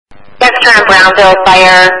Dexter and Brownville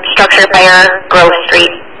fire, structure fire, Grove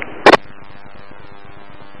Street.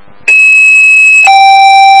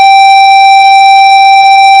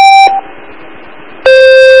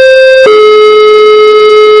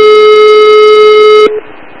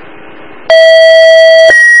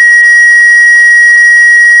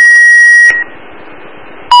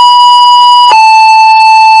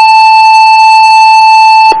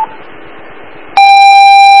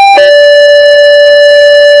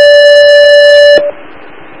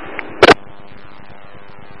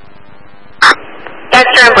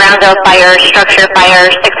 Dexter and Brownville fire, structure fire,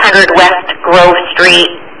 600 West Grove Street,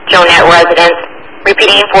 Jonette residence.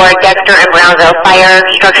 Repeating for Dexter and Brownville fire,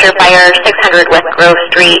 structure fire, 600 West Grove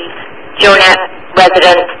Street, Jonette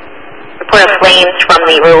residence. Report of flames from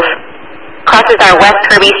the roof. Crosses are West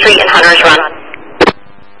Kirby Street and Hunter's Run.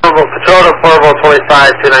 Patrol to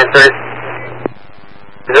 4025 293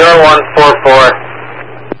 0144.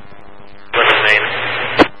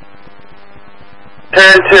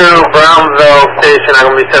 Turn to Brownville Station. I'm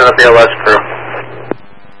going to be setting up the LS crew.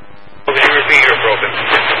 Can you repeat your broken?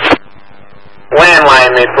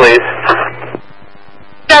 Landline me, please.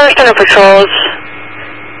 Tower Center Patrols.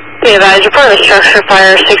 Be advised, report of structure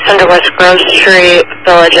fire, 600 West Grove Street,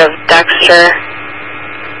 Village of Dexter.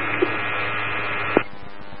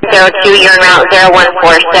 02, you're en route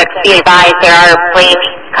 0146. Be advised, there are flames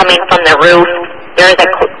coming from the roof. There is a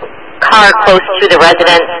car close to the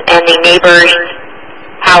residence, and the neighbor's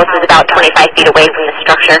house is about 25 feet away from the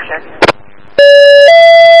structure.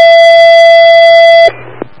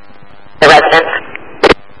 The residence.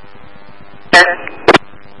 Sir.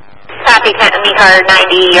 Copy, Canton car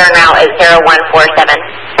 90, you're en route is 0147.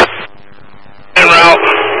 En route.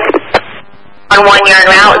 11, you're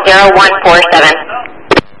en route 0147.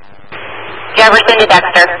 Jefferson to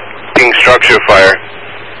Dexter. Structure fire.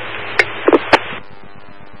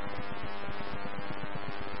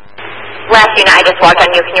 Last unit, I just walked on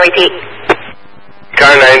you. Can you repeat?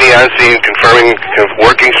 Car 90 on scene, confirming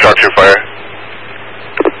working structure fire.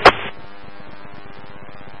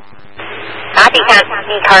 Copy,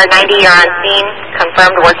 car 90, you're on scene.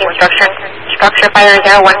 Confirmed working structure fire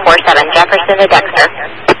 0147. Jefferson to Dexter.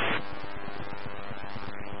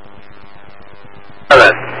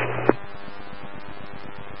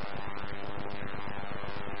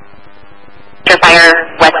 Structure fire,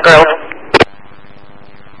 West Grove.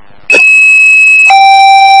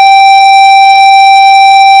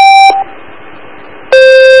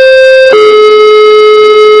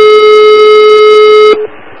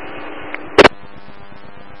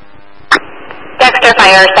 Dexter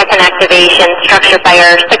fire, second activation, structure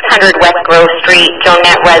fire, 600 West Grove Street,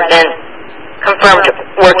 Jonette residence, confirmed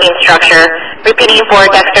working structure. Repeating for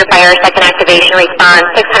Dexter fire, second activation, response,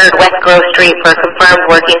 600 West Grove Street for confirmed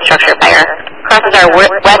working structure fire. Crosses are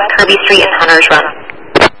West Kirby Street and Hunter's Run.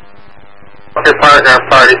 Okay, partner,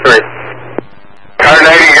 party 3. Car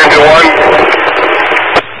 90, you're to 1.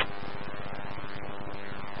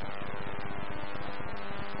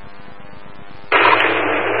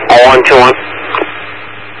 All 121.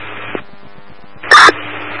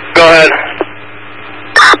 Go ahead.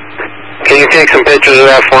 Can you take some pictures of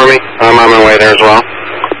that for me? I'm on my way there as well.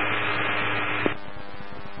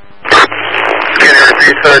 Can you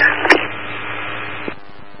repeat, sir?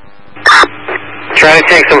 Try to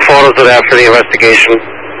take some photos of that for the investigation.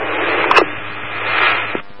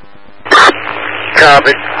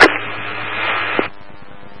 Copy.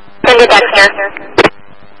 Send to Dexter.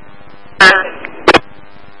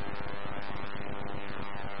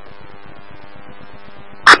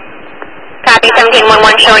 Copy,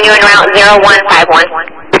 1711 showing you en route 0151.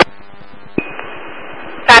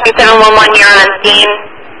 Copy, 711, you're on scene.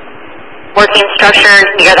 Working structure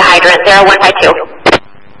near the hydrant 0152.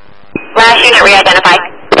 Last unit re-identified.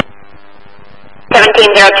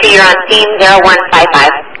 1702, you're on scene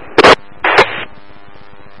 0155.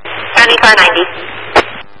 County car 90.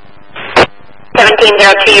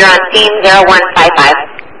 1702, you're on scene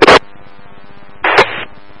 0155.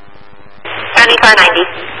 County car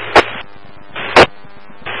 90.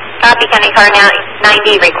 Copy, County car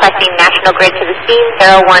 90, requesting National Grid to the scene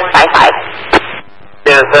 0155.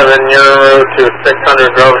 7, you're en route to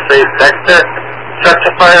 600 Grove Street, Dexter.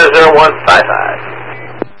 Structure fire 0155.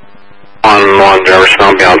 On Jefferson,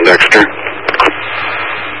 I'll be out Dexter.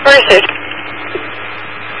 Pursuit.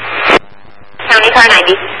 County car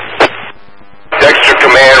 90. Dexter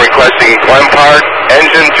Command requesting Glen Park,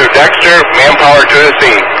 engine to Dexter, manpower to the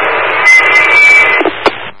scene.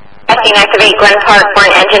 Requesting activate Glen Park for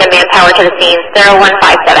an engine and manpower to the scene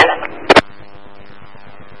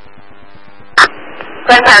 0157.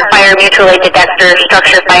 Glen Park fire mutual aid to Dexter,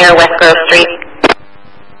 structure fire West Grove Street.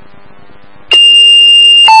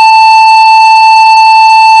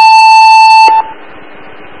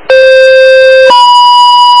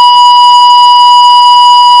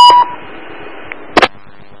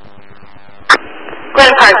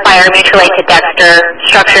 fire, mutual aid to Dexter.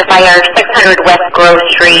 Structure fire, 600 West Grove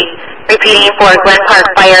Street. Repeating for Glen Park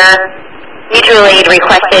fire, mutual aid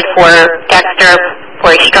requested for Dexter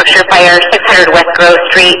for a structure fire, 600 West Grove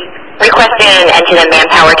Street. Requesting an engine and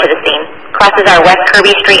manpower to the scene. Crosses our West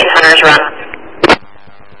Kirby Street and Hunters Run.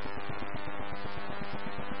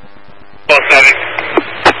 7.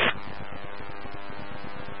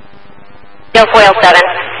 Guilfoyle 7.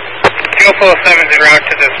 Guilfoyle 7 is en route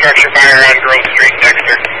to the structure fire on Grove Street,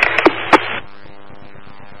 Dexter.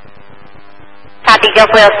 Copy,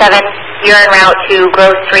 Guilfoyle 7. You're en route to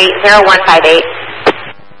Grove Street, 0158.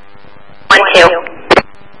 12.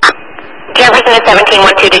 Jefferson at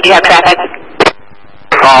 1712, did you have traffic?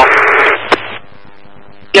 Call.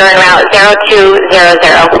 You're en route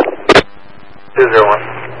 0200.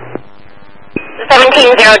 201.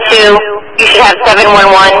 1702, you should have 711,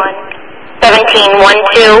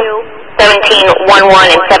 1712,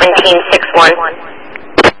 1711, and 1761.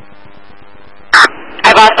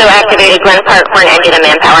 I've also activated Glen Park for an engine and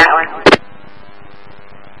manpower.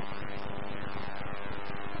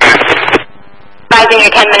 Advising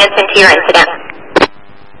you're 10 minutes into your incident.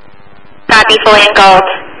 Copy, fully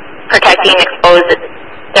engulfed, protecting exposed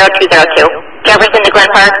 0202. Jefferson to Glen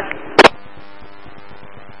Park.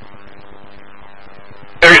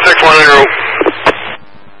 36-1 en route.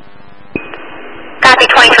 Copy,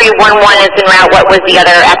 2311 is en route. What was the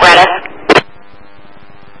other apparatus?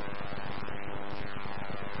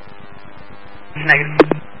 Negative.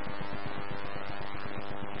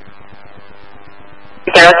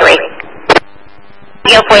 03.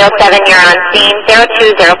 Guilfoyle 7, you're on scene,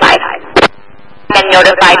 0205. Been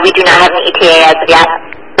notified we do not have an ETA as of yet.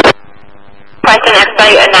 Question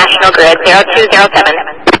expedite a national grid,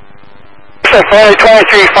 0207. Safari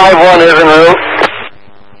 2351 is en route.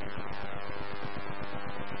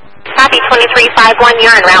 Copy, 2351,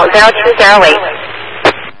 you're en route, 0208.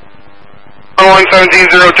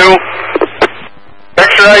 1702.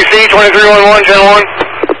 Dexter IC 2311, Gen 1.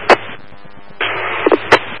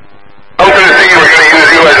 I'm going to see you. We're going to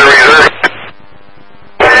use you as a reserve.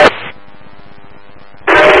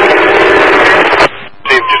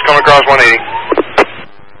 Steve, just come across 180.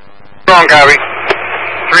 Strong copy.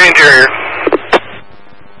 3 interior.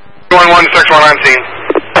 2161 on scene.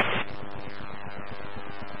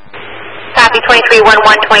 Copy, 2311,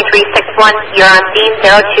 2361, you're on scene,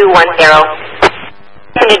 0210.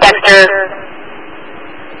 Continue Dexter.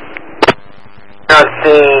 On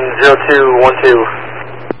scene 0212.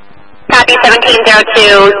 Copy,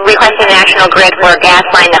 1702, requesting national grid for a gas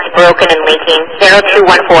line that's broken and leaking,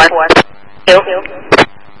 0214.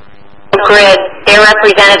 Grid, their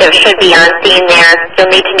representative should be on scene there. You'll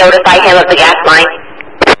need to notify him of the gas line.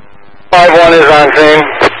 51 is on scene.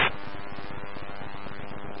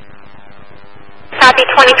 Copy,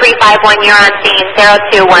 2351, you're on scene,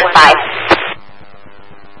 0215.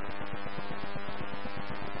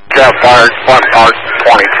 Got fired, 1 part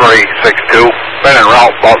 2362. Been en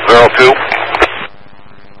route about 02.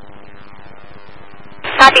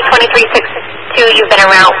 Copy, 2362, you've been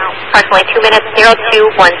en route approximately 2 minutes,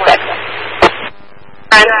 0216.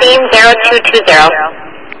 On scene, 0220.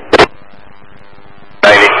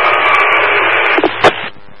 90.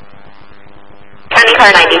 County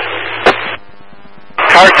car 90.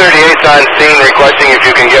 Car 38's on scene requesting if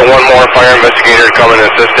you can get one more fire investigator to come and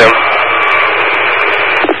assist him.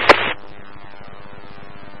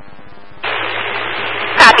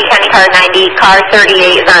 Copy, County car 90. Car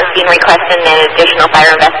 38 is on scene requesting an additional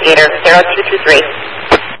fire investigator, 0223.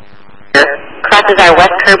 Crosses our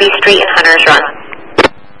West Kirby Street and Hunters Run.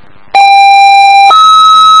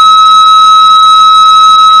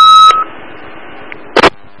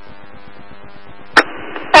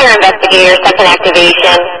 Fire investigator, second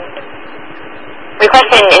activation.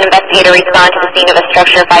 Requesting an investigator respond to the scene of a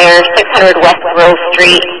structure fire, 600 West Grove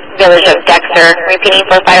Street, Village of Dexter. Repeating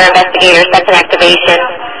for fire investigator, second activation.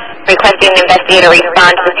 Requesting an investigator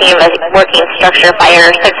respond to the scene of a working structure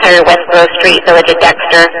fire, 600 West Grove Street, Village of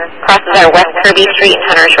Dexter. Crosses our West Kirby Street and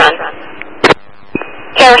Hunters Run.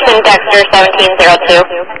 Jefferson, Dexter, 1702.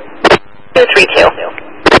 232.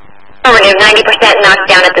 Affirmative, 90% knocked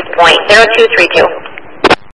down at this point, 0232.